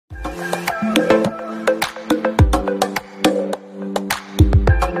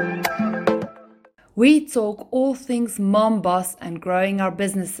We talk all things mom, boss, and growing our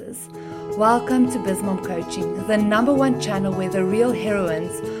businesses. Welcome to BizMom Coaching, the #1 channel where the real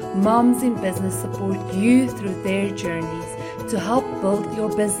heroines, moms in business, support you through their journeys to help build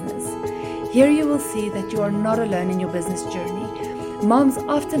your business. Here you will see that you are not alone in your business journey. Moms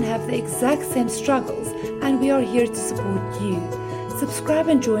often have the exact same struggles, and we are here to support you. Subscribe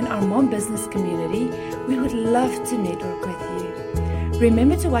and join our mom business community. We would love to network with you.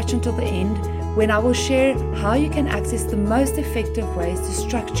 Remember to watch until the end, when I will share how you can access the most effective ways to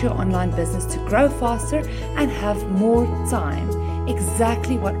structure your online business to grow faster and have more time.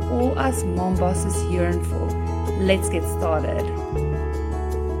 Exactly what all us mom bosses yearn for. Let's get started.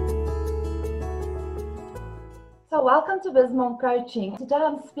 So welcome to BizMom Coaching. Today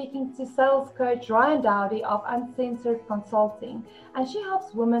I'm speaking to sales coach Ryann Dowdy of Uncensored Consulting, and she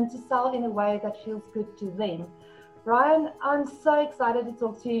helps women to sell in a way that feels good to them. Ryann, I'm so excited to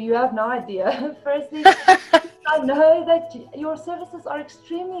talk to you. You have no idea. Firstly, I know that your services are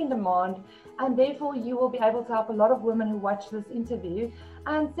extremely in demand, and therefore you will be able to help a lot of women who watch this interview.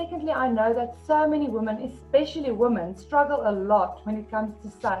 And secondly, I know that so many women, especially women, struggle a lot when it comes to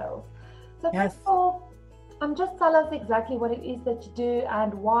sales. So Yes. first of all, just tell us exactly what it is that you do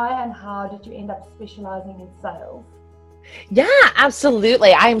and why and how did you end up specializing in sales? Yeah,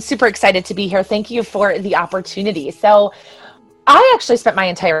 absolutely. I am super excited to be here. Thank you for the opportunity. So I actually spent my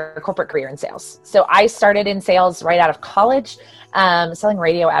entire corporate career in sales. So I started in sales right out of college, selling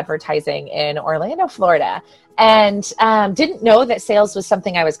radio advertising in Orlando, Florida, and didn't know that sales was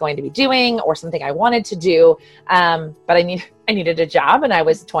something I was going to be doing or something I wanted to do. But I needed a job, and I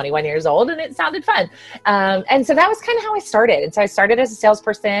was 21 years old, and it sounded fun. And so that was kind of how I started. And so I started as a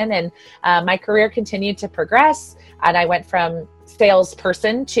salesperson, and my career continued to progress. And I went from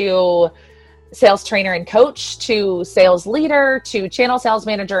salesperson to sales trainer and coach to sales leader to channel sales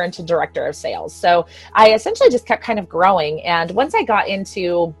manager and to director of sales. So I essentially just kept kind of growing. And once I got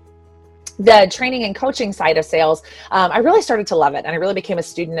into the training and coaching side of sales, I really started to love it. And I really became a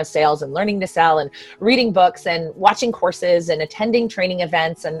student of sales and learning to sell and reading books and watching courses and attending training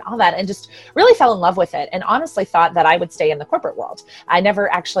events and all that, and just really fell in love with it, and honestly thought that I would stay in the corporate world. I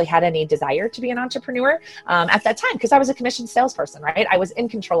never actually had any desire to be an entrepreneur at that time, because I was a commissioned salesperson, right? I was in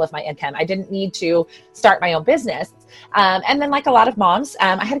control of my income. I didn't need to start my own business. And then, like a lot of moms,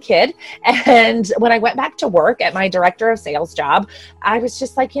 I had a kid. And when I went back to work at my director of sales job, I was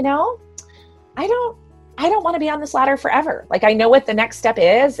just like, I don't want to be on this ladder forever. Like, I know what the next step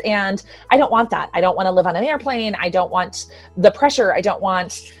is, and I don't want that. I don't want to live on an airplane. I don't want the pressure. I just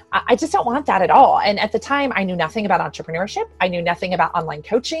don't want that at all. And at the time, I knew nothing about entrepreneurship. I knew nothing about online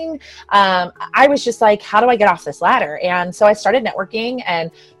coaching. I was just like, how do I get off this ladder? And so I started networking and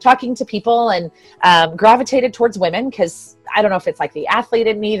talking to people, and gravitated towards women, because I don't know if it's like the athlete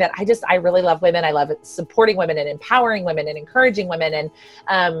in me that I really love women. I love supporting women and empowering women and encouraging women.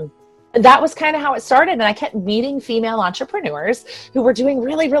 And that was kind of how it started. And I kept meeting female entrepreneurs who were doing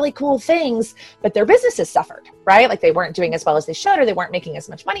really, really cool things, but their businesses suffered, right? Like, they weren't doing as well as they should, or they weren't making as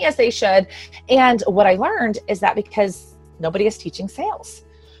much money as they should. And what I learned is that because nobody is teaching sales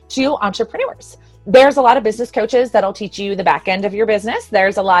to entrepreneurs. There's a lot of business coaches that'll teach you the back end of your business.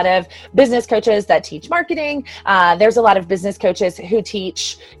 There's a lot of business coaches that teach marketing. There's a lot of business coaches who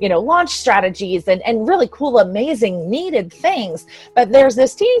teach, launch strategies and really cool, amazing, needed things. But there's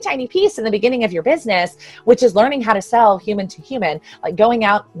this teeny tiny piece in the beginning of your business, which is learning how to sell human to human, like going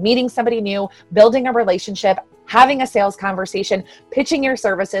out, meeting somebody new, building a relationship, having a sales conversation, pitching your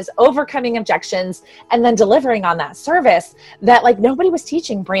services, overcoming objections, and then delivering on that service that nobody was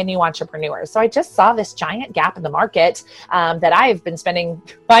teaching brand new entrepreneurs. So I just saw this giant gap in the market that I've been spending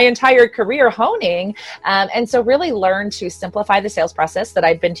my entire career honing. And so really learned to simplify the sales process that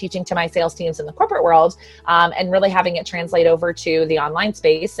I've been teaching to my sales teams in the corporate world, and really having it translate over to the online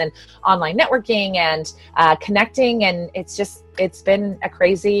space and online networking and connecting. And it's been a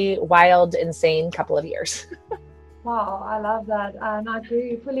crazy, wild, insane couple of years. Wow, I love that. And I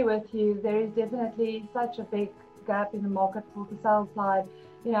agree fully with you. There is definitely such a big gap in the market for the sales side.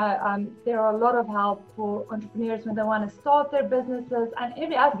 There are a lot of help for entrepreneurs when they want to start their businesses and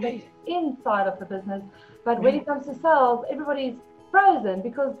every aspect inside of the business. But when it comes to sales, everybody's frozen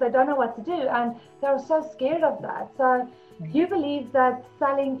because they don't know what to do, and they're so scared of that. So you believe that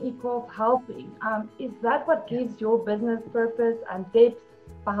selling equals helping. Is that what gives your business purpose and depth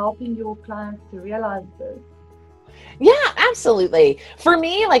by helping your clients to realize this? Yeah, absolutely. For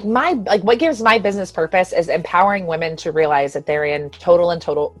me, what gives my business purpose is empowering women to realize that they're in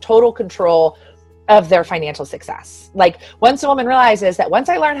total control of their financial success. Like once a woman realizes that once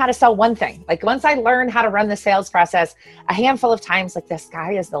I learn how to sell one thing, like once I learn how to run the sales process a handful of times, like the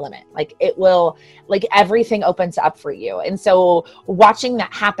sky is the limit. Like it will, like everything opens up for you. And so watching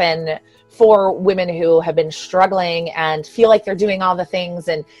that happen for women who have been struggling and feel like they're doing all the things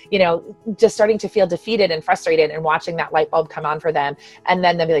and, you know, just starting to feel defeated and frustrated, and watching that light bulb come on for them. And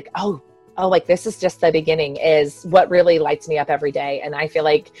then they'll be like, oh, like this is just the beginning, is what really lights me up every day. And I feel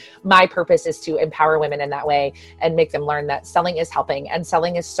like my purpose is to empower women in that way and make them learn that selling is helping and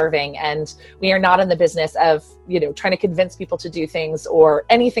selling is serving. And we are not in the business of, you know, trying to convince people to do things or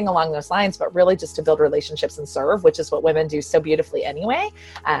anything along those lines, but really just to build relationships and serve, which is what women do so beautifully anyway.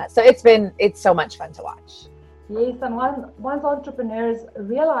 So it's so much fun to watch. Yes, and once entrepreneurs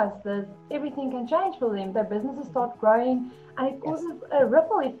realize this, everything can change for them. Their businesses start growing, and it causes a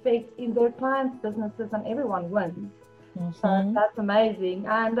ripple effect in their clients' businesses, and everyone wins. So that's amazing.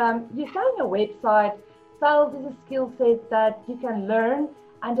 And you say on your website, sales is a skill set that you can learn,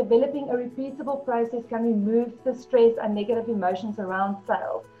 and developing a repeatable process can remove the stress and negative emotions around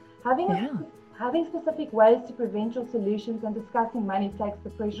sales. Having specific ways to prevent your solutions and discussing money takes the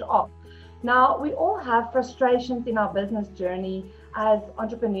pressure off. Now, we all have frustrations in our business journey as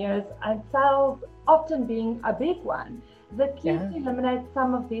entrepreneurs, and sales often being a big one. The key to eliminate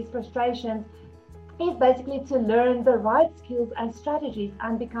some of these frustrations is basically to learn the right skills and strategies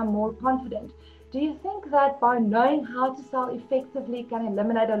and become more confident. Do you think that by knowing how to sell effectively can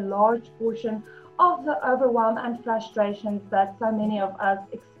eliminate a large portion of the overwhelm and frustrations that so many of us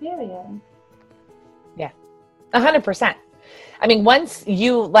experience? Yeah, 100%. I mean, once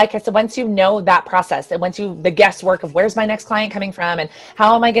you, like I said, once you know that process, and once the guesswork of where's my next client coming from and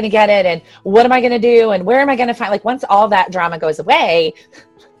how am I going to get it and what am I going to do and where am I going to find, like once all that drama goes away,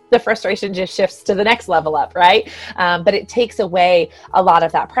 the frustration just shifts to the next level up, right? But it takes away a lot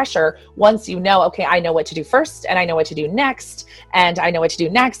of that pressure once you know, okay, I know what to do first and I know what to do next and I know what to do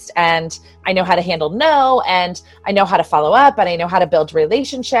next and I know how to handle no and I know how to follow up and I know how to build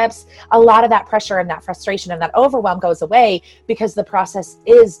relationships. A lot of that pressure and that frustration and that overwhelm goes away because the process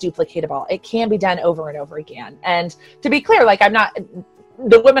is duplicatable. It can be done over and over again. And to be clear, like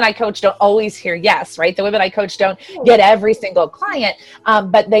the women I coach don't always hear yes, right? The women I coach don't get every single client,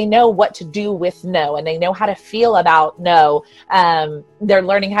 but they know what to do with no, and they know how to feel about no. They're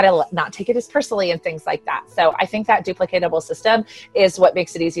learning how to not take it as personally and things like that. So I think that duplicatable system is what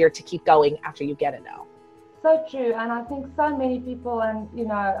makes it easier to keep going after you get a no. So true. And I think so many people, and, you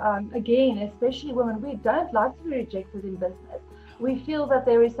know, again, especially women, we don't like to be rejected in business. We feel that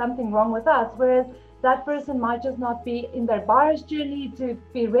there is something wrong with us, whereas that person might just not be in their buyer's journey to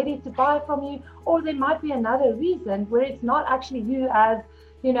be ready to buy from you, or there might be another reason where it's not actually you as,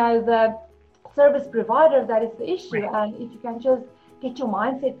 you know, the service provider that is the issue. Right. And if you can just get your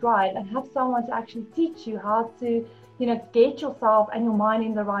mindset right and have someone to actually teach you how to, you know, get yourself and your mind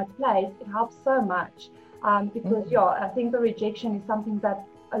in the right place, it helps so much. Because I think the rejection is something that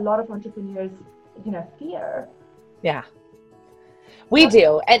a lot of entrepreneurs, you know, fear. Yeah. We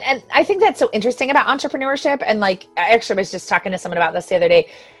do. And I think that's so interesting about entrepreneurship. And like, I actually was just talking to someone about this the other day.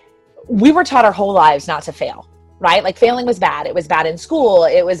 We were taught our whole lives not to fail, right? Like failing was bad. It was bad in school.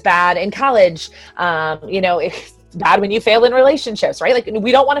 It was bad in college. You know, it's bad when you fail in relationships, right? Like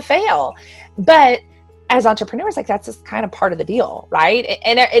we don't want to fail, but as entrepreneurs, like that's just kind of part of the deal, right?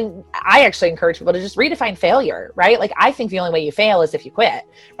 And I actually encourage people to just redefine failure, right? Like I think the only way you fail is if you quit,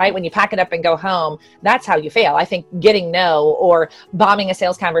 right? When you pack it up and go home, that's how you fail. I think getting no or bombing a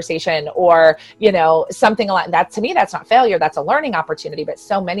sales conversation or, you know, something like that, to me, that's not failure. That's a learning opportunity. But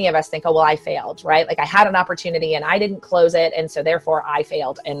so many of us think, oh, well, I failed, right? Like I had an opportunity and I didn't close it. And so therefore I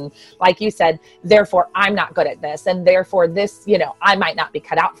failed. And like you said, therefore I'm not good at this. And therefore this, you know, I might not be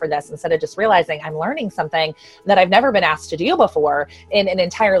cut out for this, instead of just realizing I'm learning something that I've never been asked to do before in an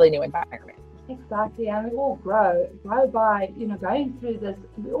entirely new environment. Exactly. And we all grow by, you know, going through this.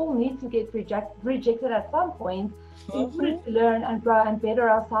 We all need to get rejected at some point in order to learn and grow and better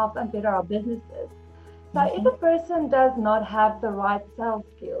ourselves and better our businesses. So if a person does not have the right sales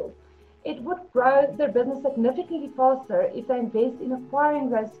skills, it would grow their business significantly faster if they invest in acquiring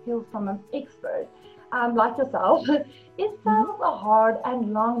those skills from an expert. Like yourself, it's sales a hard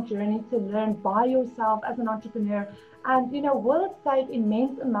and long journey to learn by yourself as an entrepreneur, and you know, will it save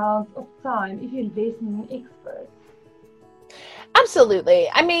immense amounts of time if you invest in an expert? Absolutely.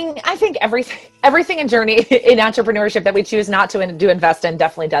 I mean, I think everything in journey in entrepreneurship that we choose not to invest in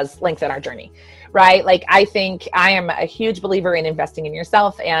definitely does lengthen our journey, right? Like, I think I am a huge believer in investing in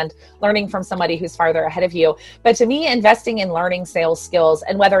yourself and learning from somebody who's farther ahead of you. But to me, investing in learning sales skills,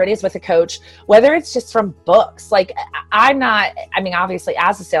 and whether it is with a coach, whether it's just from books, like obviously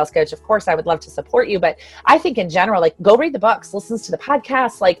as a sales coach, of course, I would love to support you, but I think in general, like, go read the books, listen to the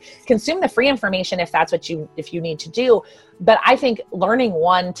podcasts, like, consume the free information if that's what if you need to do. But I think learning,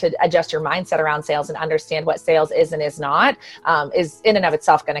 one, to adjust your mindset around sales and understand what sales is and is not, is in and of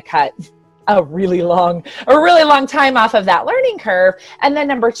itself going to cut a really long time off of that learning curve. And then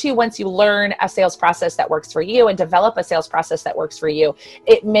number two, once you learn a sales process that works for you and develop a sales process that works for you,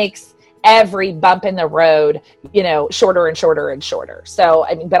 it makes every bump in the road, shorter and shorter and shorter. So,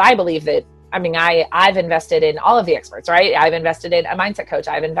 but I believe that, I've invested in all of the experts, right? I've invested in a mindset coach.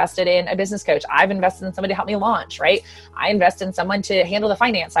 I've invested in a business coach. I've invested in somebody to help me launch, right? I invest in someone to handle the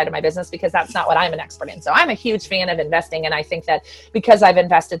finance side of my business because that's not what I'm an expert in. So I'm a huge fan of investing. And I think that because I've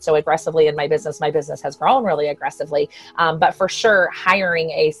invested so aggressively in my business has grown really aggressively. But for sure, hiring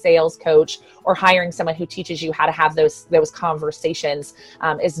a sales coach or hiring someone who teaches you how to have those conversations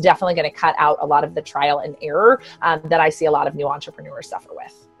is definitely going to cut out a lot of the trial and error that I see a lot of new entrepreneurs suffer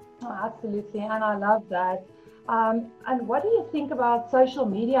with. Oh, absolutely. And I love that. And what do you think about social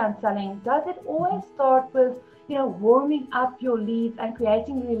media and selling? Does it always start with, warming up your leads and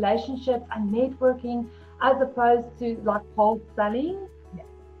creating relationships and networking as opposed to like cold selling?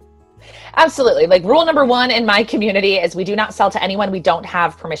 Absolutely. Like, rule number one in my community is we do not sell to anyone we don't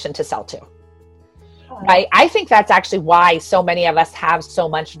have permission to sell to. Right? I think that's actually why so many of us have so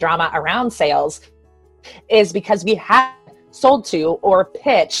much drama around sales, is because we have sold to or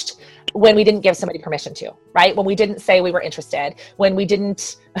pitched when we didn't give somebody permission to, right? When we didn't say we were interested, when we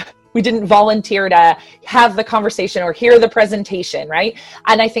didn't volunteer to have the conversation or hear the presentation, right?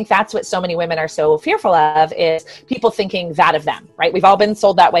 And I think that's what so many women are so fearful of, is people thinking that of them, right? We've all been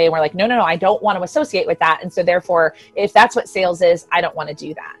sold that way, and we're like, no, I don't want to associate with that. And so therefore, if that's what sales is, I don't want to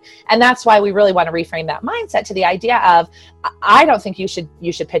do that. And that's why we really want to reframe that mindset to the idea of, I don't think you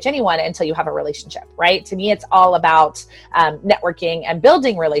should pitch anyone until you have a relationship, right? To me, it's all about networking and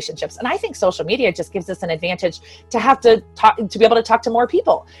building relationships. And I think social media just gives us an advantage to be able to talk to more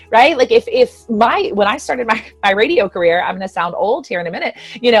people, right? Like, when I started my radio career, I'm going to sound old here in a minute,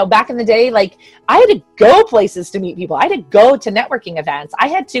 back in the day, like, I had to go places to meet people. I had to go to networking events. I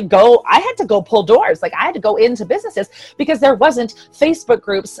had to go pull doors. Like, I had to go into businesses because there wasn't Facebook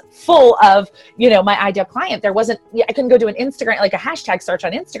groups full of, my ideal client. I couldn't go do an Instagram, like a hashtag search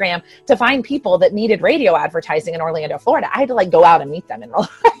on Instagram to find people that needed radio advertising in Orlando, Florida. I had to go out and meet them in real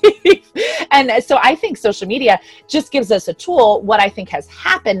life. And so I think social media just gives us a tool. What I think has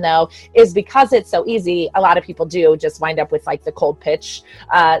happened, though, is because it's so easy, a lot of people do just wind up with like the cold pitch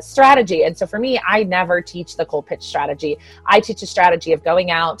strategy. And so for me, I never teach the cold pitch strategy. I teach a strategy of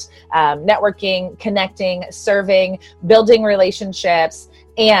going out, networking, connecting, serving, building relationships,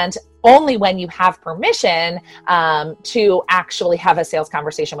 and only when you have permission to actually have a sales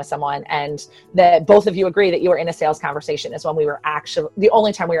conversation with someone, and that both of you agree that you are in a sales conversation, is when the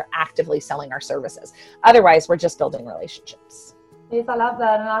only time we were actively selling our services. Otherwise, we're just building relationships. Yes, I love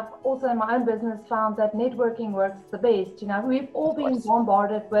that. And I've also in my own business found that networking works the best. We've all been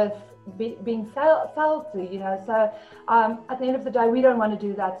bombarded with being sold to, so at the end of the day, we don't want to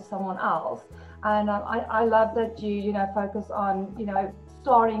do that to someone else. And I love that you focus on,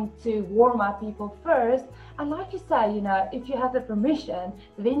 starting to warm up people first. And like you say, if you have the permission,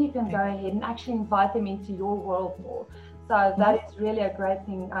 then you can go ahead and actually invite them into your world more. So that is really a great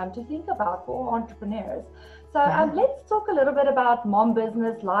thing to think about for all entrepreneurs. So let's talk a little bit about mom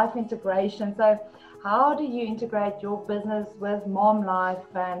business life integration. So how do you integrate your business with mom life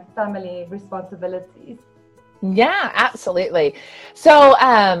and family responsibilities? Yeah, absolutely. So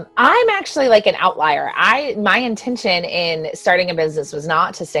I'm actually like an outlier. My intention in starting a business was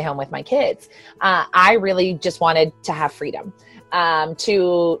not to stay home with my kids. I really just wanted to have freedom. My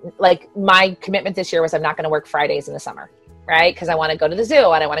commitment this year was I'm not going to work Fridays in the summer. Right? Because I want to go to the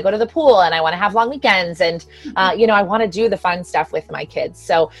zoo and I want to go to the pool and I want to have long weekends and, I want to do the fun stuff with my kids.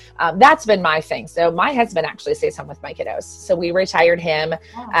 So that's been my thing. So my husband actually stays home with my kiddos. So we retired him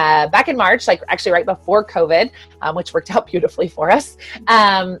back in March, like actually right before COVID, which worked out beautifully for us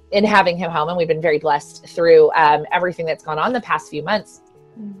in having him home. And we've been very blessed through everything that's gone on the past few months.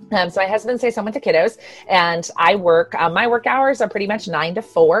 So my husband stays home with the kiddos, and I work. My work hours are pretty much 9 to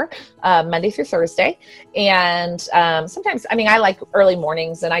 4, Monday through Thursday. And sometimes, I mean, I like early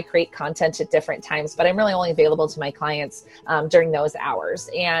mornings and I create content at different times, but I'm really only available to my clients during those hours.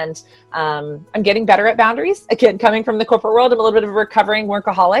 And I'm getting better at boundaries. Again, coming from the corporate world, I'm a little bit of a recovering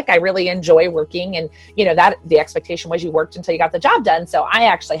workaholic. I really enjoy working, and that the expectation was you worked until you got the job done. So I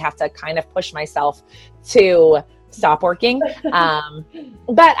actually have to kind of push myself to stop working.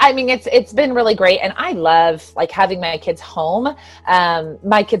 But I mean, it's been really great. And I love like having my kids home.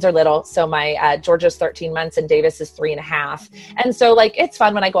 My kids are little. So my Georgia's 13 months and Davis is 3.5. And so like, it's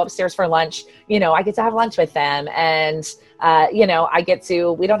fun when I go upstairs for lunch, I get to have lunch with them. And,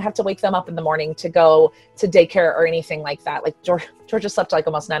 we don't have to wake them up in the morning to go to daycare or anything like that. Like Georgia slept like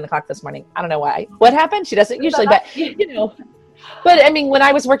almost 9 o'clock this morning. I don't know why. What happened? She doesn't usually, but But I mean, when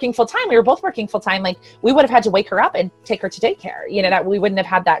I was working full time, we were both working full time. Like we would have had to wake her up and take her to daycare. That we wouldn't have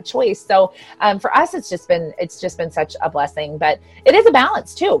had that choice. So for us, it's just been such a blessing. But it is a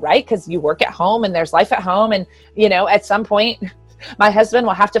balance too, right? Because you work at home and there's life at home, and at some point, my husband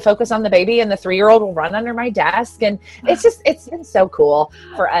will have to focus on the baby, and the 3-year-old will run under my desk, and it's been so cool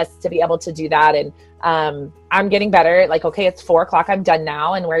for us to be able to do that. And I'm getting better. Like, okay, it's 4:00. I'm done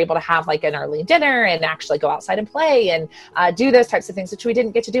now. And we're able to have like an early dinner and actually go outside and play and do those types of things, which we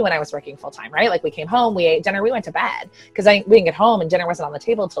didn't get to do when I was working full time, right? Like we came home, we ate dinner, we went to bed because we didn't get home and dinner wasn't on the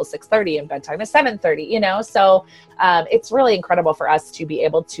table until 6:30 and bedtime is 7:30, So it's really incredible for us to be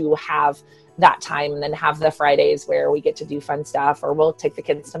able to have that time and then have the Fridays where we get to do fun stuff, or we'll take the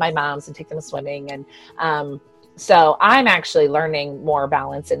kids to my mom's and take them swimming. And, so I'm actually learning more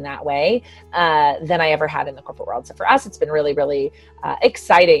balance in that way than I ever had in the corporate world. So for us, it's been really, really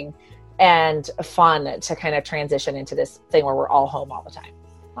exciting and fun to kind of transition into this thing where we're all home all the time.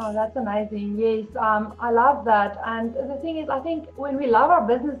 Oh, that's amazing. Yes, I love that. And the thing is, I think when we love our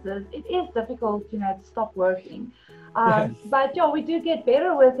businesses, it is difficult, to stop working. But we do get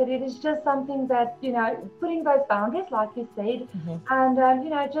better with it. It is just something that, putting those boundaries, like you said,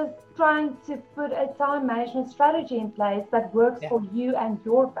 and, just trying to put a time management strategy in place that works for you and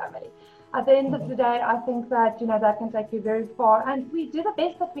your family. At the end of the day, I think that, that can take you very far. And we do the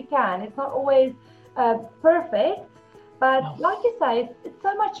best that we can. It's not always perfect, but like you say, it's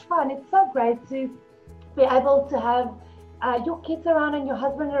so much fun. It's so great to be able to have your kids around and your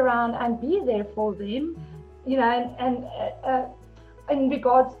husband around and be there for them. And in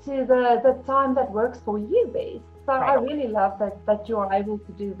regards to the time that works for you best. So I really love that you're able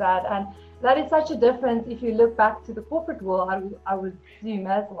to do that. And that is such a difference if you look back to the corporate world, I would assume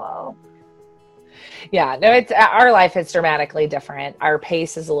as well. Yeah, no, our life is dramatically different. Our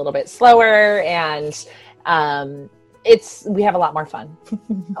pace is a little bit slower, and we have a lot more fun.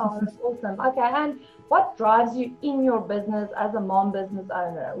 Oh, that's awesome. Okay, and what drives you in your business as a mom business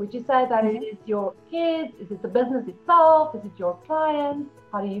owner? Would you say that it is your kids? Is it the business itself? Is it your clients?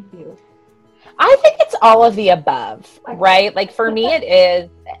 How do you feel? I think it's all of the above, right? Like for me,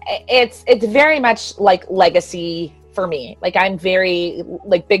 it's very much like legacy for me. Like I'm very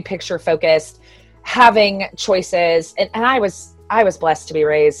like big picture focused, having choices. And I was blessed to be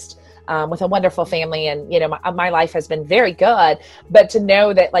raised with a wonderful family, and my life has been very good, but to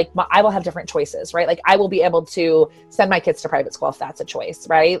know that like I will have different choices, right? Like I will be able to send my kids to private school if that's a choice,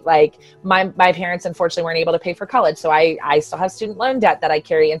 right? Like my parents unfortunately weren't able to pay for college, so I still have student loan debt that I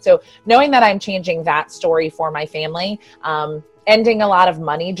carry. And so knowing that I'm changing that story for my family, ending a lot of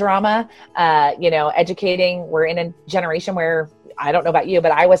money drama, educating, we're in a generation where I don't know about you,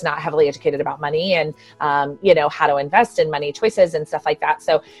 but I was not heavily educated about money and, how to invest in money choices and stuff like that.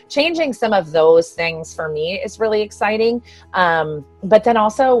 So changing some of those things for me is really exciting. But then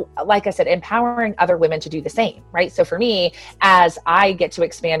also, like I said, empowering other women to do the same, right? So for me, as I get to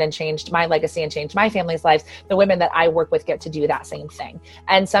expand and change my legacy and change my family's lives, the women that I work with get to do that same thing.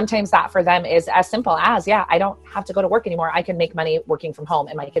 And sometimes that for them is as simple as, I don't have to go to work anymore. I can make money working from home,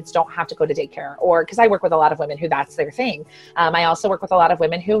 and my kids don't have to go to daycare, or because I work with a lot of women who that's their thing. I also work with a lot of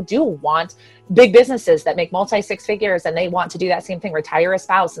women who do want big businesses that make multi-six figures, and they want to do that same thing, retire a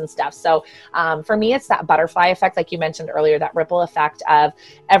spouse and stuff. So for me, it's that butterfly effect, like you mentioned earlier, that ripple effect of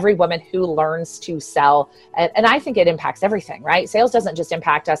every woman who learns to sell. And I think it impacts everything, right? Sales doesn't just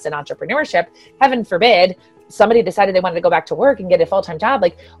impact us in entrepreneurship. Heaven forbid, somebody decided they wanted to go back to work and get a full-time job.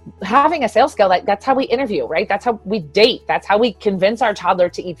 Like having a sales skill, like that's how we interview, right? That's how we date. That's how we convince our toddler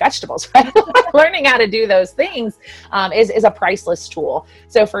to eat vegetables, right? Learning how to do those things is a priceless tool.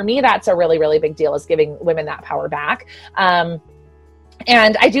 So for me, that's a really, really big deal, is giving women that power back.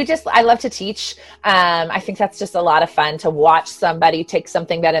 And I love to teach. I think that's just a lot of fun to watch somebody take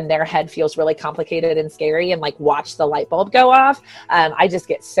something that in their head feels really complicated and scary and like watch the light bulb go off. I just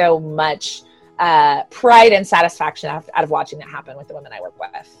get so much pride and satisfaction out of watching that happen with the women I work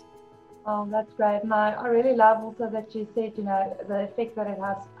with. Oh, that's great. And I really love also that you said, the effect that it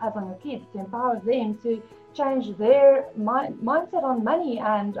has on your kids, to empower them to change their mindset on money,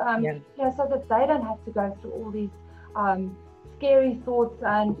 and so that they don't have to go through all these scary thoughts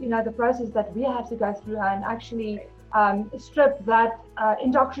and the process that we have to go through, and actually strip that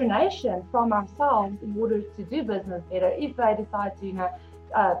indoctrination from ourselves in order to do business better if they decide to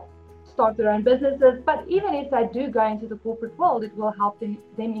start their own businesses. But even if they do go into the corporate world, it will help them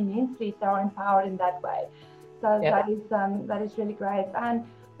immensely if they are empowered in that way. So that is really great. And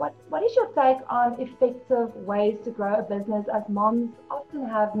what is your take on effective ways to grow a business, as moms often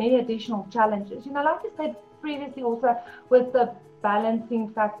have many additional challenges? Like you said previously, also with the balancing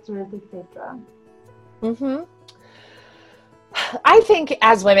factors, etc. I think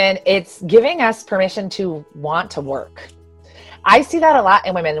as women, it's giving us permission to want to work. I see that a lot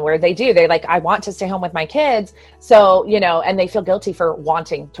in women where they're like, I want to stay home with my kids. So, and they feel guilty for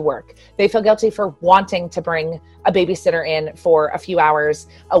wanting to work. They feel guilty for wanting to bring a babysitter in for a few hours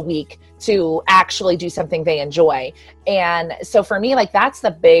a week to actually do something they enjoy. And so for me, like, that's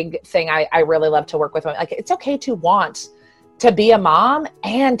the big thing I really love to work with women. Like, it's okay to want to be a mom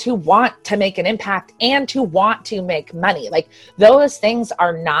and to want to make an impact and to want to make money. Like, those things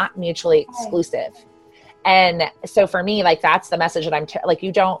are not mutually exclusive. And so for me, like, that's the message that I'm like,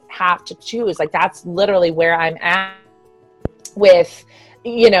 you don't have to choose. Like, that's literally where I'm at with,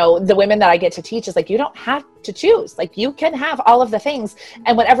 the women that I get to teach, is like, you don't have to choose. Like, you can have all of the things,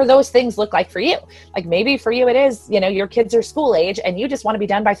 and whatever those things look like for you. Like, maybe for you it is, your kids are school age and you just want to be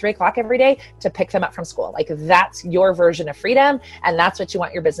done by 3:00 every day to pick them up from school. Like, that's your version of freedom, and that's what you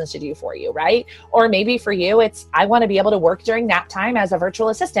want your business to do for you, right? Or maybe for you it's, I want to be able to work during nap time as a virtual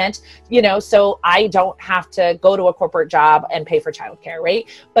assistant, so I don't have to go to a corporate job and pay for childcare, right?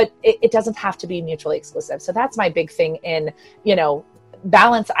 But it doesn't have to be mutually exclusive. So that's my big thing in,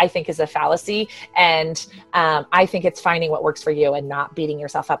 balance, I think, is a fallacy. And I think it's finding what works for you and not beating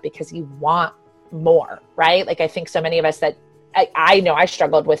yourself up because you want more, right? Like, I think so many of us that I know I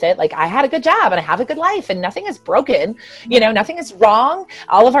struggled with it. Like, I had a good job and I have a good life and nothing is broken, nothing is wrong.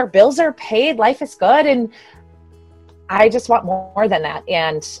 All of our bills are paid. Life is good. And I just want more than that.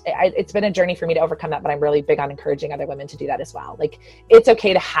 And it's been a journey for me to overcome that, but I'm really big on encouraging other women to do that as well. Like, it's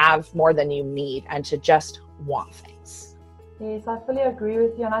okay to have more than you need and to just want things. Yes, I fully agree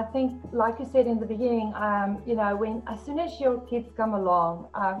with you. And I think, like you said in the beginning, when as soon as your kids come along,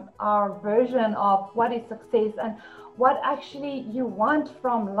 our version of what is success and what actually you want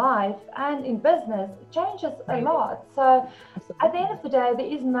from life and in business changes a lot. So at the end of the day,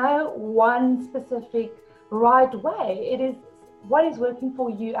 there is no one specific right way. It is what is working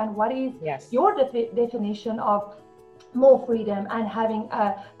for you and what is your definition of more freedom and having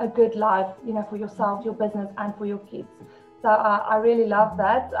a good life, for yourself, your business, and for your kids. So I really love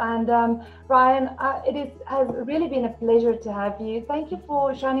that. And Ryann, has really been a pleasure to have you. Thank you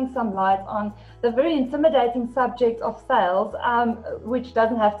for shining some light on the very intimidating subject of sales, which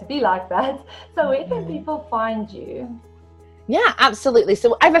doesn't have to be like that. So where can people find you? Yeah, absolutely.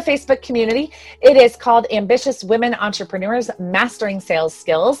 So I have a Facebook community. It is called Ambitious Women Entrepreneurs Mastering Sales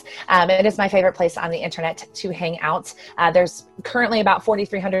Skills. It is my favorite place on the internet to hang out. There's currently about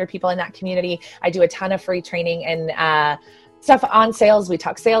 4,300 people in that community. I do a ton of free training and stuff on sales. We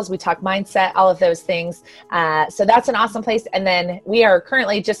talk mindset, all of those things. So that's an awesome place. And then we are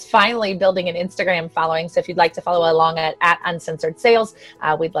currently just finally building an Instagram following. So if you'd like to follow along at Uncensored Sales,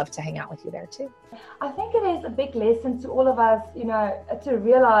 we'd love to hang out with you there too. I think it is a big lesson to all of us, to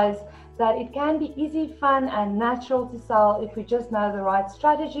realize that it can be easy, fun, and natural to sell if we just know the right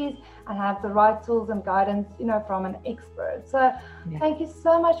strategies and have the right tools and guidance, from an expert. So thank you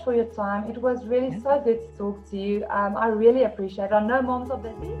so much for your time. It was really so good to talk to you. I really appreciate it. I know moms are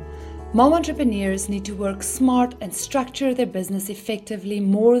busy. Mom entrepreneurs need to work smart and structure their business effectively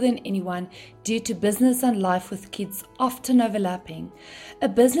more than anyone due to business and life with kids often overlapping. A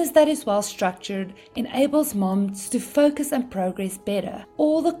business that is well structured enables moms to focus and progress better.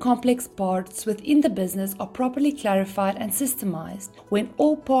 All the complex parts within the business are properly clarified and systemized. When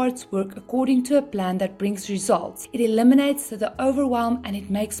all parts work according to a plan that brings results, it eliminates the overwhelm and it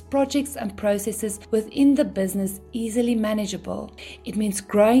makes projects and processes within the business easily manageable. It means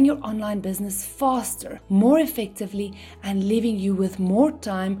growing your online business faster, more effectively, and leaving you with more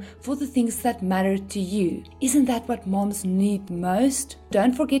time for the things that matter to you. Isn't that what moms need most?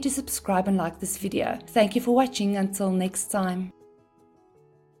 Don't forget to subscribe and like this video. Thank you for watching. Until next time.